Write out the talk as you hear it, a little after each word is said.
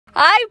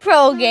Hi,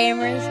 pro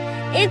gamers.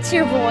 It's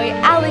your boy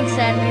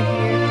Alexander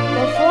here.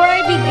 Before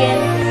I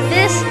begin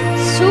this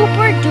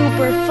super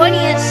duper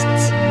funniest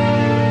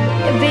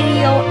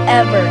video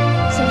ever,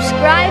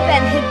 subscribe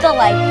and hit the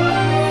like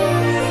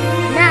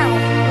button. Now,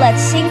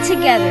 let's sing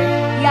together.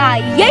 Yeah,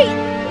 yay!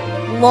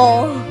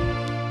 Lol.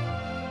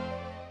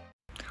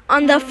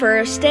 On the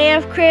first day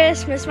of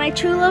Christmas, my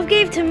true love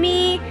gave to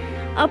me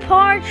a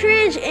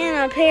partridge in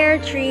a pear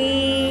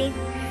tree.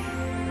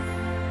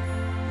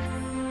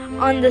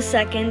 On the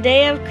second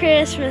day of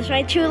Christmas,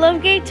 my true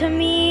love gave to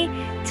me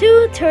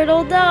 2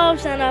 turtle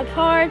doves and a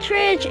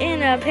partridge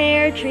in a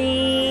pear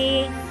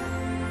tree.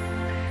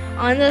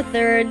 On the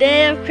third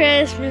day of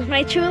Christmas,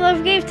 my true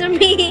love gave to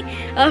me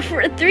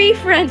 3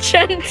 French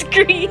hens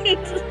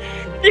greens.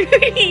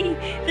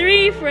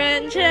 Three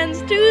French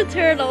hens, 2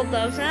 turtle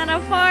doves, and a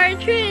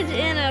partridge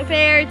in a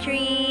pear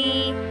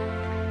tree.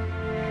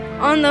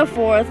 On the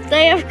fourth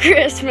day of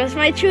Christmas,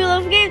 my true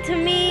love gave to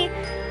me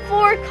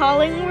 4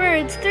 calling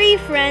birds, 3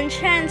 French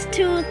hens,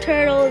 2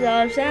 turtle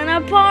doves, and a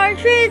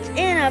partridge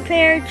in a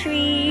pear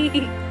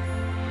tree.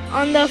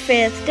 On the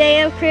fifth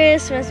day of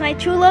Christmas, my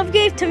true love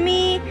gave to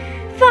me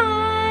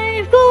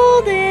 5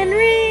 golden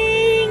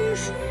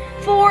rings,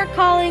 4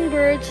 calling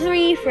birds,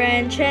 3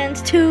 French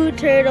hens, 2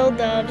 turtle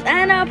doves,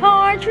 and a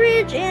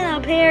partridge in a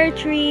pear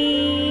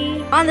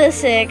tree. On the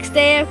sixth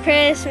day of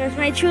Christmas,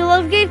 my true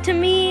love gave to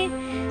me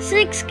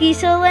 6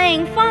 geese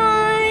a-laying,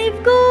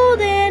 5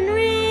 golden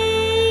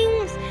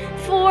rings,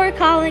 4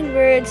 calling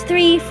birds,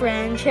 3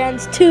 French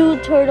hens, 2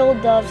 turtle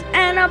doves,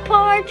 and a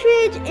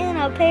partridge in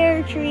a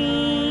pear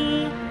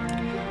tree.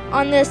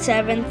 On the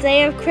seventh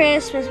day of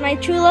Christmas, my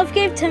true love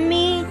gave to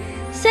me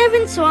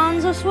 7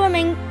 swans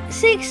a-swimming,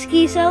 6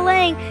 geese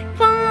a-laying,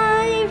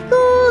 5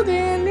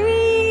 golden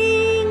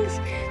rings,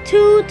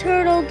 3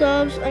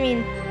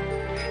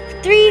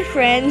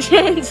 French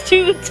hens,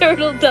 2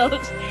 turtle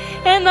doves,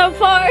 and a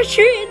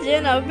partridge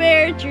in a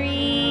pear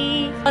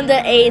tree. On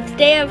the 8th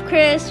day of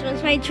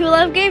Christmas, my true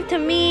love gave to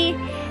me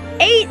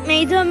 8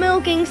 maids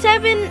a-milking,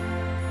 7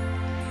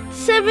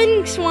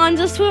 swans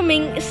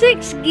a-swimming,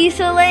 6 geese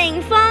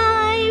a-laying,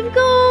 5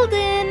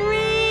 golden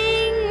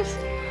rings,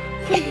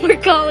 4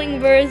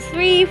 calling birds,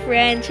 3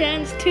 French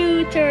hens,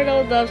 2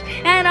 turtle doves,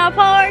 and a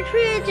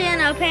partridge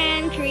in a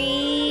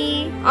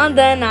pantry. On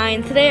the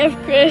 9th day of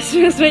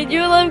Christmas, my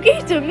true love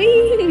gave to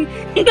me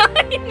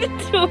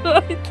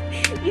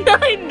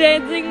 9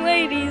 dancing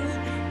ladies,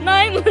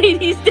 9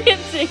 ladies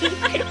dancing,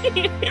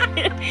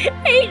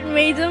 8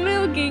 maids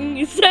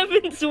a-milking,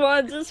 7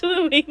 swans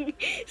a-swimming,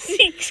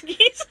 6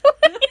 geese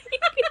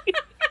a-laying,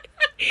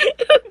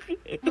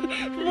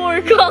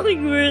 4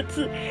 calling birds,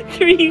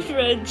 3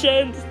 French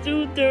hens,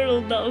 2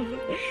 turtle doves,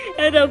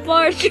 and a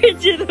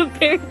partridge in a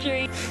pear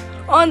tree.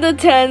 On the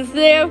 10th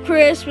day of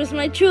Christmas,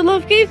 my true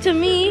love gave to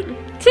me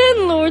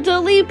 10 lords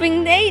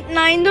a-leaping, 8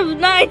 nines of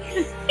nines.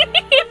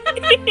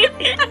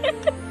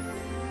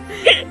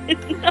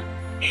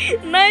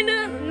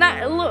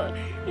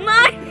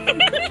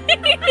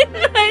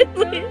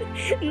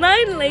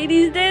 9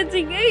 ladies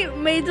dancing, 8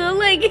 maids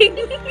a-legging,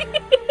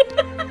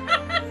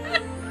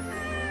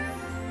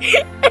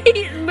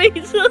 8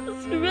 maids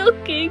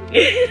a-milking,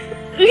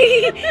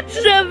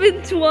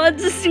 7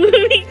 swans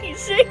a-swimming,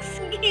 6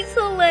 geese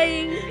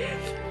a-laying,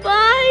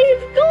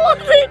 5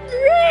 golden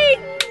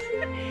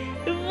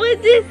rings,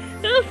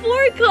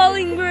 4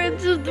 calling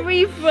birds,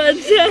 3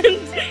 French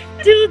hens,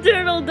 2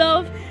 turtle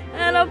doves,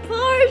 and a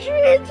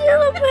partridge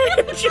in a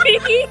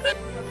pantry.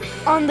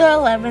 On the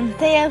 11th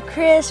day of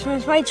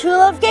Christmas, my true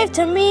love gave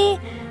to me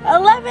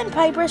 11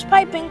 pipers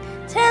piping,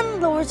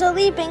 10 lords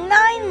a-leaping,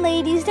 9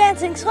 ladies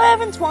dancing,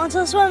 7 swans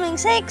a-swimming,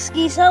 6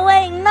 geese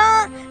a-laying,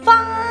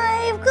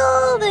 5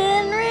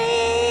 golden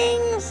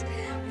rings,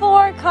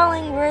 4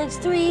 calling birds,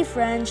 3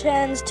 French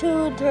hens,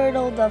 2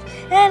 turtle doves,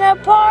 and a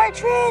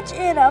partridge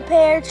in a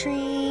pear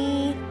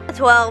tree. The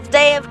 12th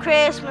day of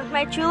Christmas,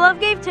 my true love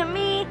gave to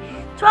me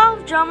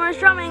 12 drummers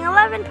drumming,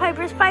 11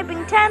 pipers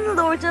piping, 10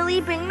 lords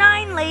a-leaping,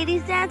 9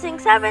 ladies dancing,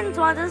 7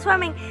 swans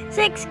a-swimming,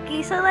 6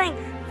 geese a-laying,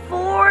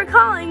 4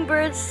 calling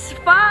birds,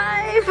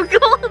 5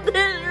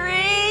 golden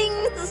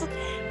rings,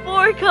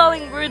 4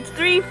 calling birds,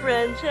 3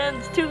 French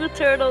hens, 2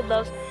 turtle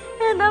doves,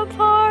 and a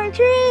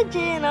partridge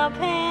in a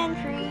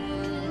pantry.